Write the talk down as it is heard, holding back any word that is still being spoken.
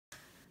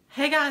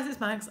Hey guys, it's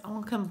Max and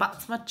welcome back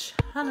to my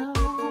channel.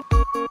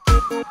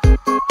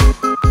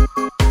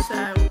 So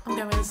I'm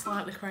going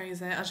slightly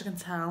crazy, as you can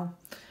tell.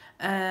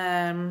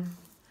 I've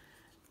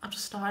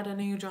just started a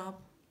new job.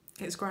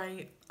 It's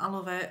great, I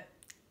love it,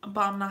 but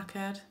I'm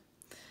knackered.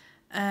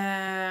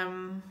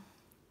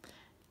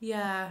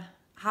 Yeah,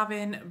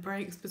 having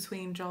breaks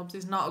between jobs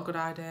is not a good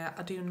idea.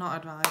 I do not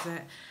advise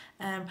it.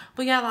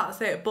 But yeah, that's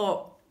it.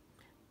 But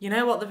you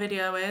know what the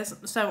video is,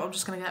 so I'm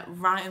just going to get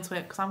right into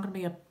it because I'm going to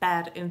be in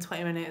bed in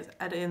 20 minutes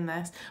editing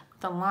this with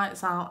the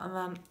lights out, and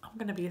then I'm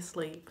going to be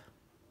asleep.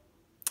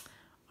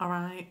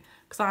 Alright?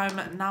 Because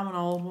I'm now an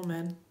old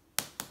woman.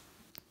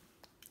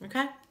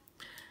 Okay?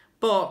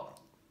 But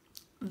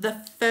the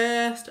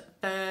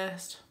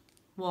first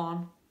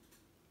one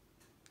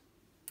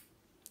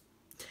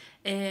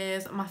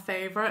is my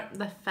favourite,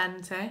 the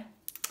Fenty.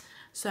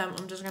 So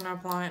I'm just going to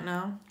apply it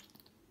now.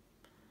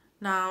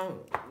 Now,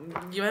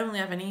 you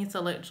only ever need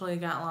to literally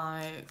get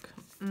like,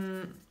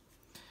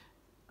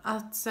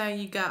 I'd say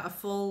you get a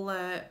full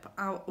lip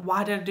out.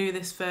 Why did I do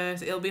this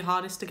first? It'll be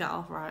hardest to get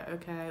off, right?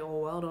 Okay,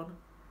 well done.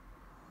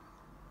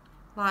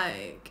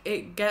 Like,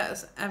 it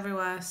gets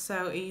everywhere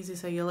so easy,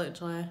 so you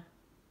literally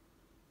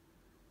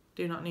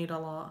do not need a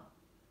lot.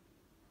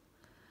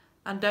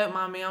 And don't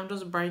mind me, I'm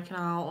just breaking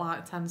out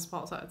like 10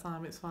 spots at a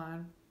time, it's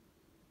fine.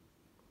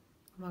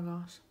 Oh my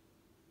gosh.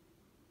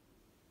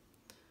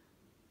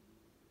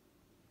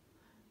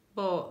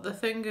 But the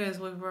thing is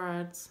with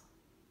reds,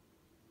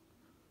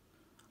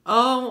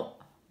 oh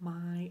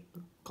my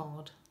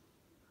god,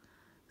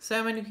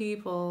 so many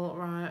people,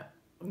 right,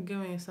 give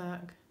me a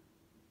sec.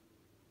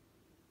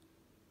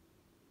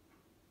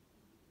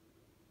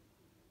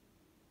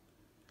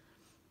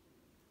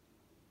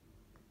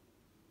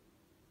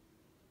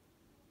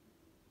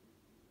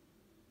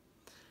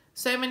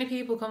 So many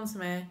people come to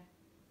me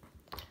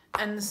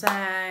and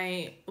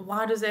say,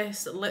 why does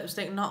this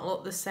lipstick not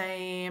look the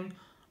same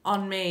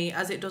on me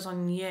as it does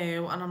on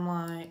you? And I'm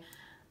like,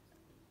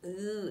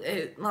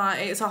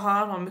 it's a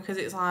hard one because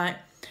it's like,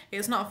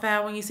 it's not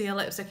fair when you see a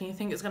lipstick and you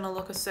think it's going to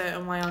look a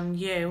certain way on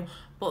you,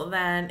 but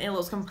then it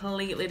looks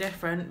completely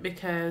different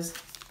because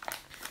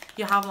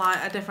you have like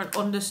a different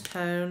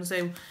undertone.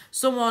 So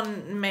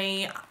someone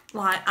may,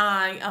 like,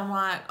 I am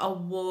like a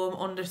warm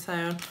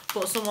undertone,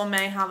 but someone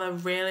may have a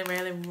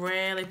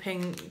really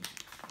pink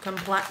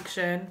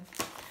complexion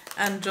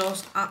and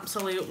just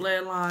absolutely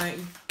like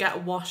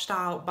get washed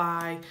out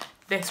by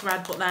this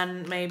red, but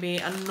then maybe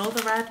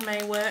another red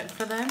may work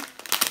for them.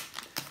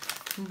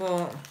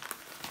 But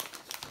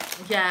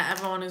yeah,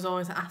 everyone is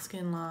always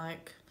asking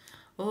like,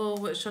 oh,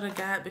 which should I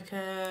get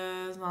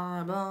because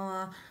blah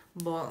blah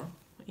blah. But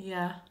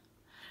yeah,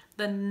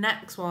 the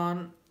next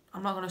one,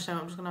 I'm not going to show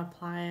it, I'm just going to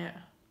apply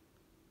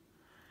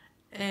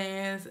it,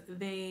 is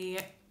the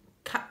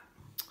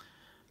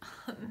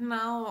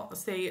now,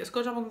 see, it's a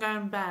good job I'm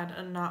going to bed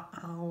and not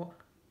out.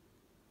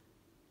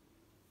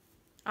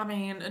 I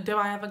mean, do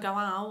I ever go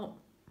out?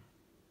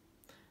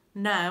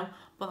 No,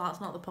 but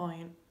that's not the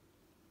point.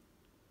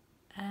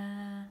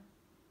 Right,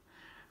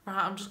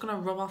 I'm just going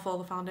to rub off all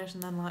the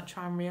foundation and then like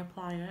try and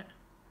reapply it.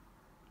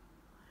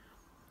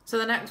 So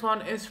the next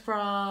one is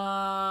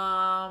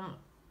from,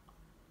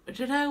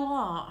 do you know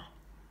what?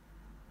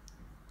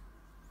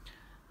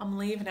 I'm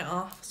leaving it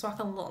off so I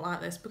can look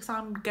like this because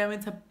I'm going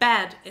to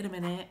bed in a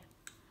minute.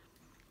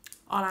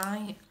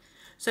 Alright.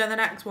 So the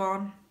next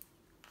one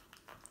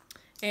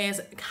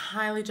is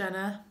Kylie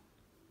Jenner.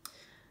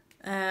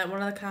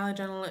 One of the Kylie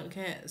Jenner lip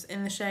kits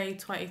in the shade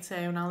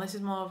 22. Now this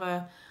is more of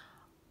a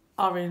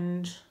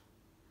orange.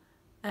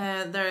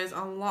 There is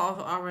a lot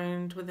of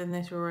orange within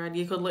this red.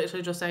 You could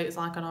literally just say it's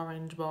like an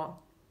orange, but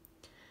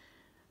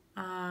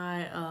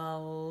I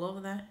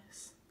love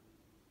this.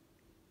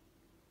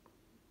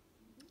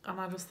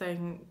 And I just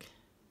think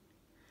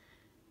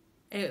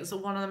it's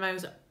one of the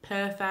most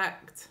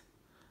perfect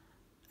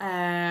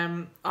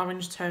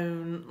orange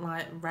tone,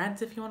 like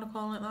reds, if you want to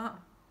call it that.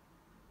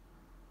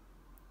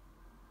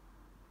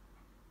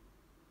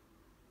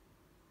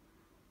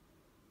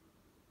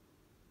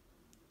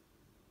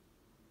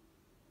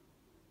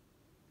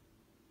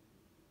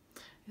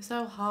 It's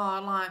so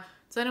hard. Like,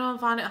 does anyone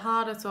find it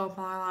harder to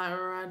apply like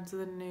reds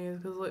than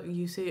nudes? Because look,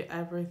 you see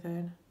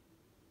everything.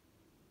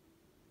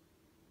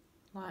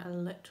 Like,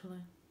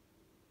 literally.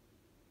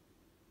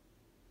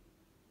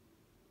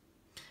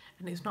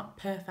 And it's not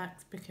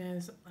perfect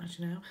because, as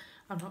you know,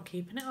 I'm not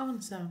keeping it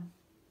on, so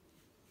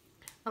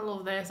I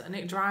love this and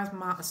it dries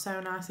matte so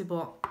nicely.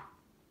 But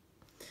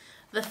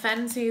the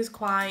Fenty is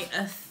quite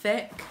a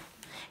thick.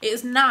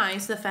 It's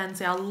nice, the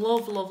Fenty. I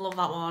love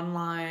that one.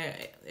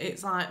 Like,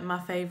 it's like my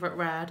favourite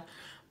red.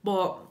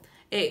 But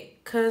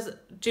because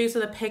due to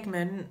the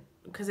pigment,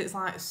 because it's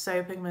like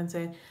so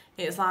pigmented,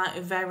 it's like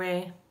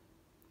very,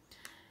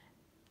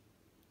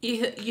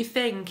 you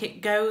think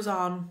it goes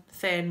on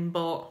thin,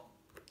 but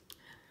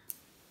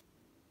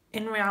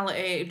in reality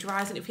it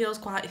dries and it feels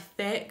quite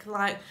thick.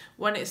 Like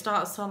when it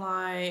starts to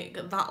like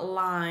that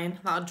line,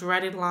 that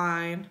dreaded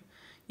line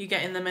you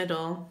get in the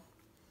middle,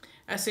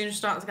 as soon as you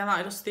start to get that,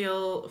 it just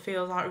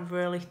feels like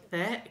really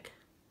thick.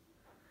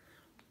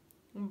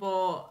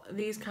 But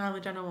these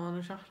Kylie Jenner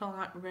ones, you have to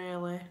like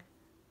really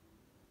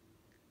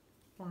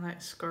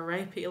like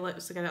scrape at your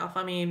lips to get it off.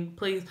 I mean,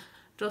 please,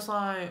 just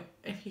like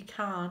if you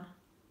can,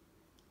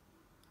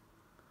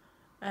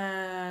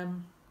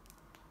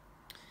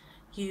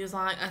 use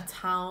like a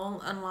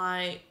towel and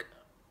like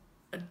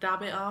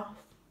dab it off,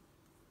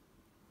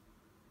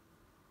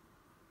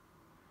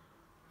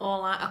 or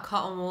like a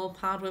cotton wool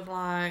pad with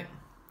like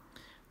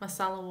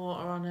micellar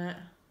water on it.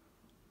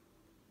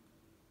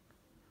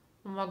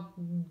 Oh my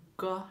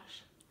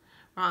gosh.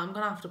 Right, I'm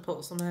gonna have to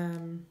put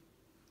some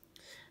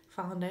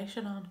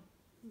foundation on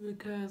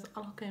because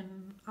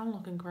I'm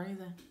looking crazy.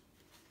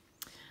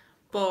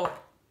 But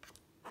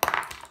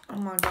oh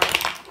my god,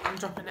 I'm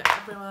dropping it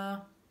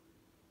everywhere.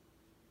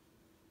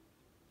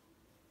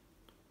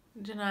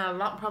 Do you know,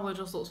 that probably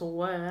just looks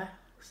worse.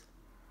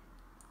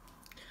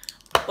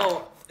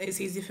 But it's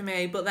easy for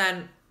me. But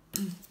then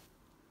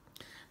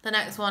the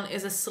next one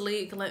is a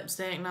sleek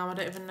lipstick. Now I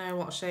don't even know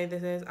what shade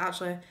this is.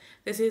 Actually,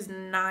 this is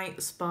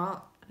Night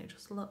Spot. And it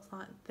just looks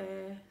like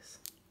this.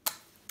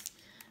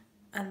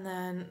 And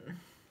then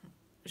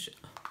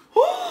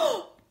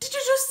oh, did you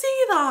just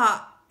see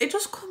that? It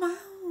just come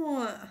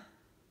out.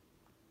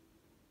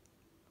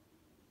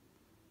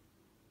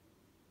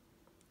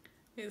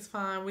 It's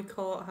fine, we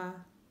caught her.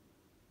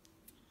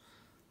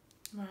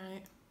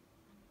 Right.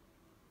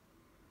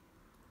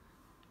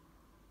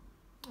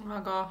 Oh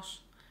my gosh,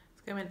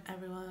 it's going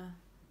everywhere.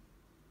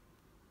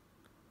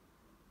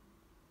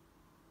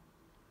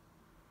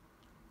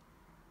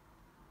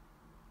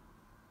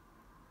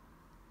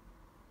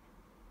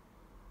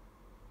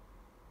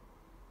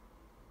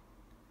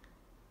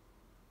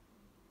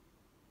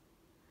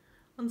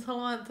 Until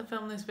I went to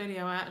film this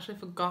video, I actually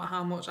forgot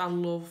how much I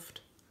love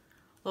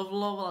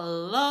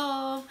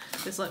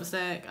this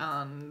lipstick,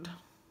 and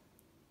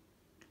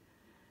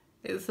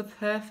it's the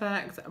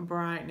perfect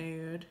bright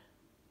nude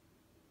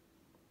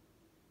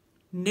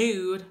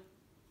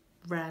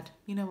red,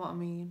 you know what I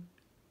mean.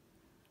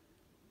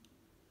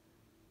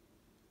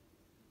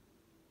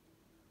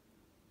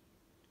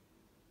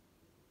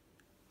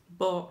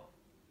 But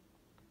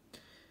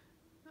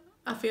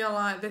I feel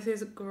like this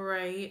is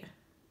great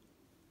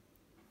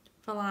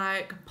for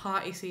like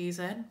party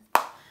season.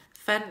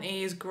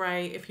 Fenty is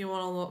great if you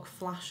want to look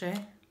flashy.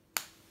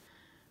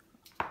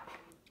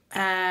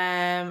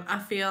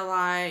 I feel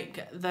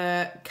like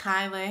the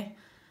Kylie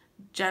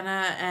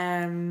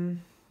Jenner,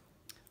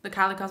 the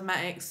Kylie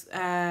Cosmetics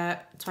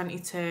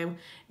 22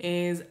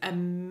 is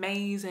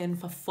amazing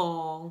for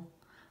fall.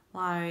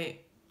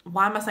 Like,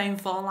 why am I saying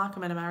fall like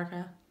I'm in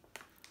America?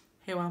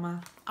 Who am I?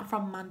 I'm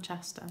from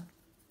Manchester.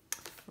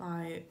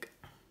 Like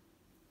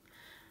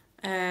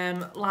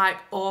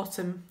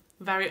autumn,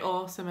 very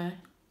autumny.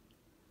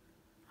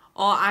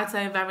 Or I'd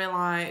say very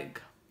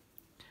like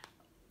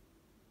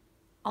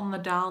on the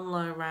down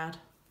low red.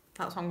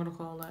 That's what I'm gonna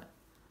call it.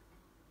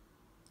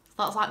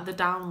 That's like the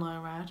down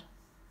low red.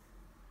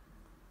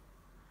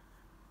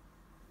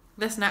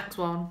 This next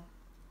one,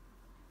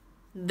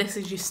 this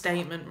is your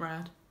statement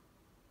red.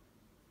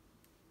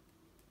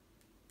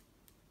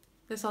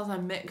 This has a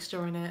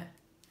mixture in it.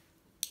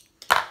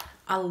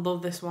 I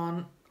love this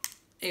one.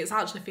 It's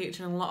actually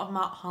featuring a lot of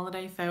my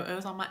holiday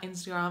photos on my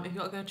Instagram. If you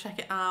want to go check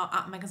it out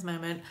at Mega's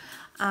Moment.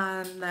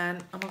 And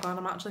then, oh my god,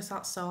 I'm actually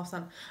sat so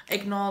then.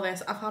 Ignore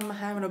this. I've had my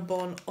hair in a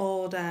bun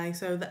all day,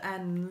 so the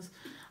ends,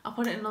 I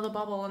put it in another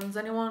bobble. And does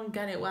anyone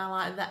get it where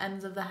like the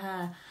ends of the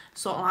hair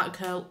sort of like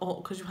curl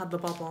up because you've had the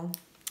bobble?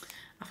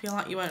 I feel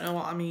like you won't know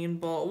what I mean,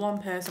 but one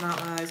person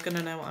out there is going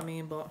to know what I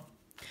mean. But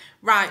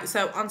right,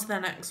 so on to the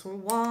next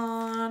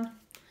one,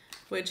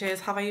 which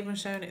is, have I even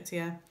shown it to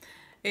you?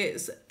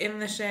 It's in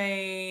the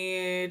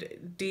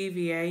shade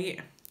Deviate,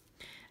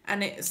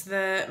 and it's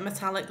the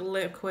metallic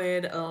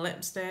liquid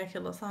lipstick. It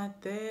looks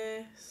like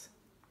this.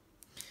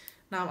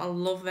 Now, I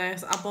love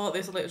this. I bought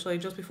this literally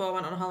just before I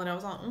went on holiday. I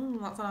was like,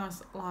 that's a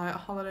nice like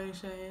holiday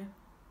shade.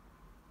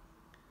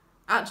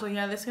 Actually,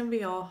 yeah, this can be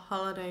your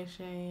holiday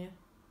shade.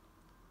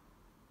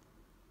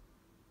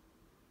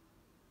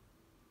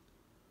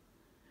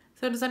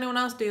 So does anyone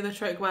else do the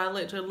trick where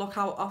literally look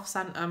how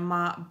off-centre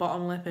my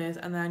bottom lip is,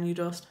 and then you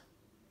just...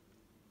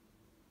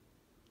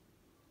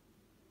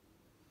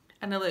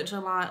 and it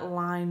literally like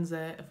lines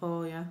it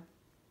for you.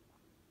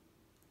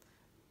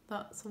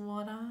 That's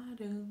what I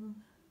do.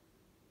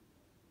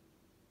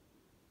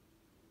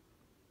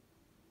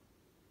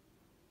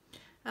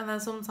 And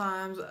then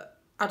sometimes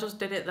I just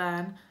did it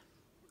then.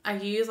 I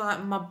use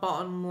like my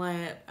bottom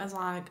lip as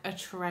like a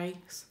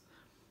trace.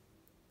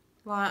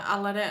 Like I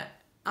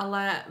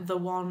let the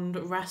wand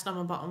rest on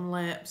my bottom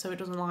lip so it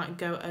doesn't like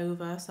go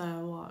over, so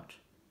watch.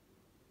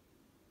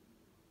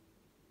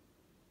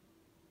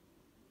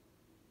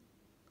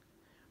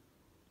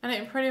 And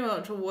it pretty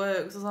much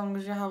works as long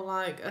as you have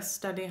like a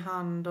steady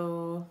hand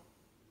or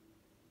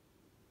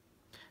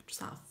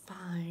just that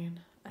fine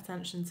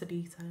attention to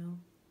detail.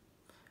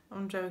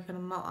 I'm joking,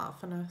 I'm not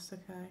that finesse,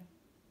 okay?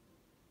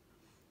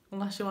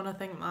 Unless you want to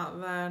think that,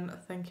 then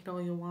think it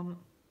all you want.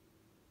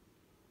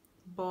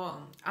 But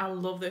I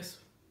love this.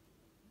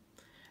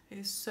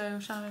 It's so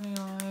shiny,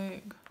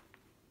 like.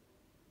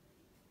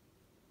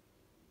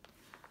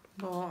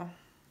 But,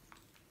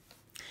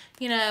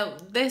 you know,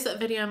 this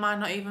video might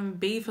not even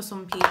be for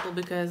some people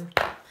because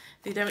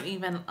they don't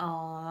even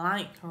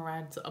like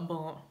reds,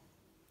 but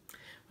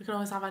we can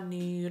always have a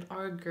nude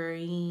or a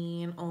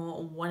green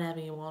or whatever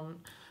you want.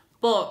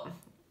 But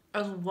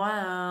as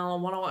well,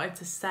 what I wanted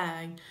to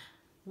say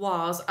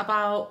was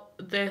about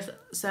this.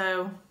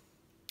 So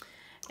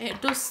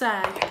it does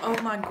say,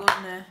 oh my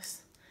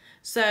goodness.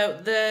 So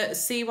the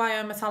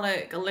CYO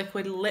Metallic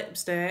Liquid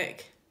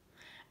Lipstick,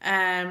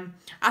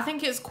 I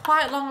think it's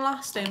quite long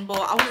lasting, but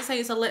I wouldn't say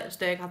it's a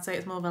lipstick, I'd say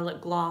it's more of a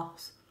lip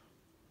gloss.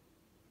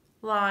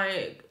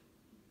 Like,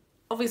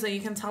 obviously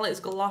you can tell it's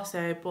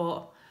glossy,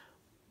 but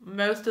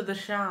most of the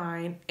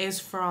shine is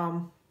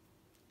from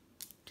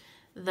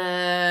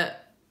the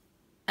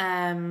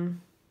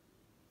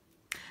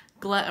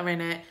glitter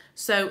in it.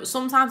 So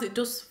sometimes it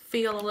does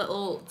feel a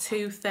little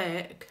too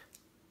thick.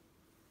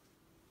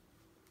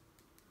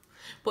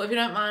 But if you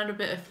don't mind a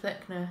bit of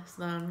thickness,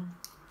 then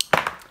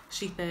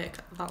she thick.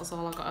 That's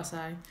all I gotta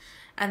say.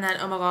 And then,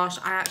 oh my gosh,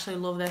 I actually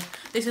love this.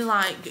 This is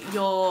like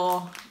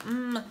your,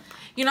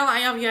 you know,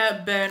 like you have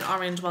your burnt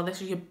orange. Well,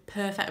 this is your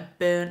perfect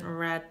burnt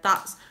red.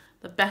 That's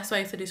the best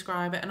way to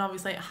describe it. And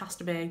obviously, it has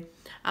to be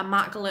a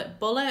MAC lip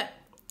bullet.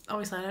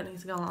 Obviously, I don't need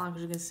to go like that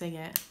because you can see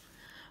it.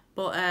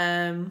 But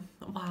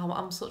wow,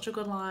 I'm such a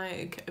good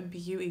like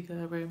beauty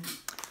guru.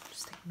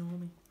 Just ignore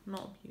me. I'm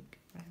not a beauty guru.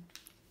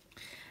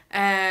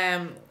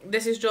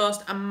 This is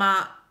just a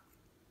MAC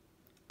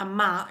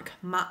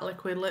matte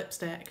liquid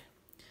lipstick.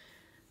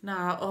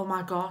 Now, oh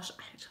my gosh,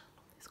 I actually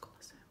love this colour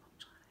so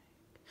much.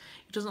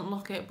 It doesn't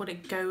look it, but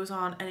it goes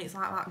on, and it's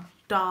like that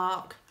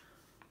dark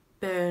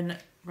burnt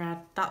red.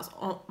 That's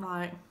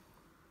like,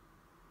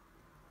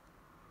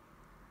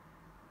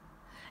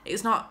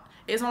 it's not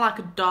like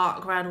a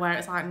dark red where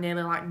it's like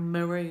nearly like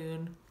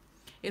maroon.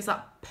 It's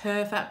that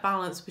perfect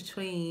balance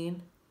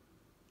between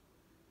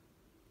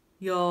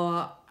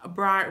your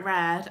bright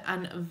red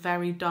and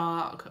very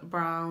dark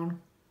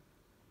brown.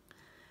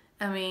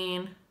 I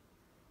mean,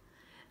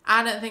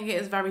 I don't think it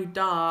is very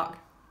dark,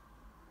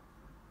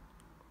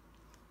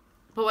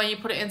 but when you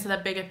put it into the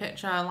bigger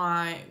picture,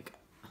 like,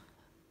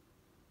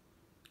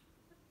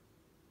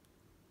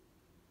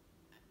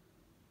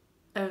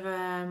 of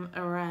a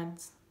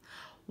reds.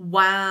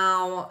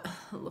 Wow,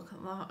 look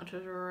at that, I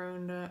just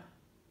ruined it.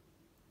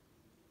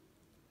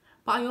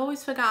 But I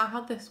always forget I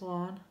had this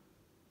one.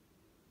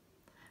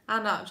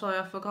 And actually,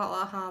 I forgot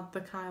that I had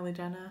the Kylie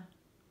Jenner.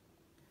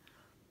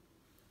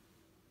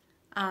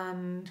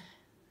 And,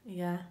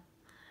 yeah.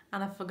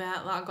 And I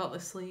forget that I got the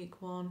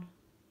sleek one.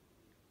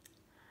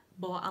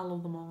 But I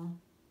love them all.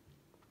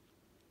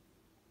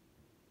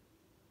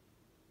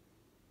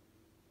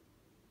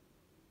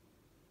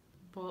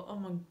 But, oh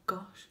my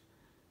gosh.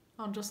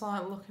 I'm just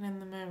like looking in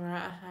the mirror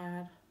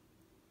ahead.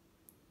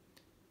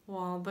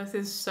 Wow, this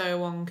is so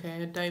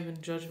wonky. Don't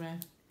even judge me.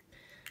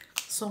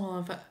 Some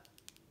of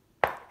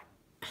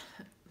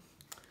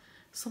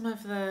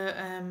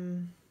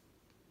the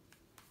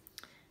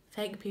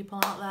fake people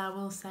out there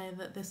will say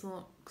that this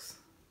looks...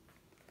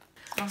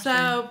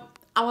 So,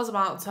 I was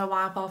about to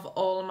wipe off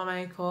all of my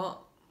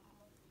makeup.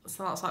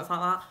 So that's like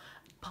that.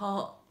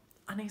 But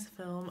I need to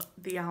film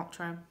the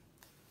outro.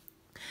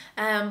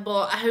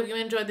 But I hope you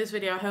enjoyed this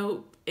video. I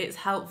hope it's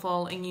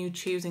helpful in you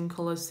choosing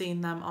colours,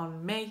 seeing them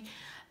on me.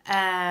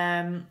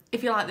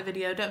 If you like the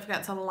video, don't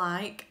forget to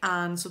like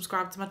and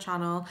subscribe to my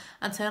channel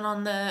and turn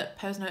on the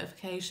post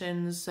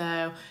notifications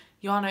so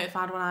you are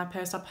notified when I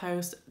post. I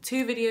post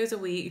 2 videos a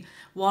week,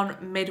 one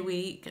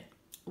midweek,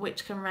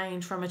 which can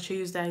range from a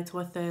Tuesday to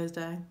a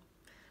Thursday.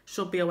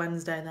 Should be a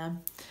Wednesday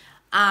then.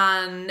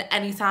 And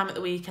any time at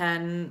the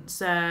weekend,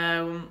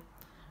 so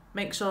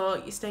make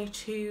sure you stay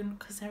tuned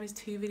because there is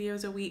 2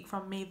 videos a week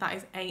from me. That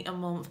is 8 a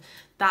month.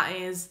 That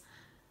is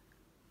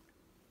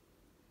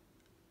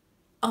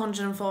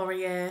 104 a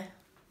year.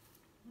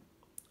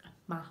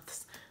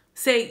 Maths.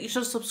 See, you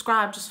should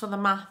subscribe just for the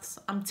maths.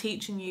 I'm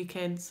teaching you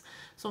kids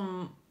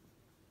some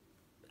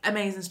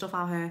amazing stuff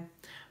out here.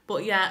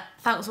 But yeah,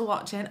 thanks for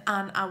watching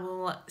and I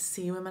will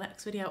see you in my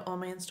next video on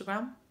my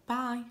Instagram.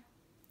 Bye.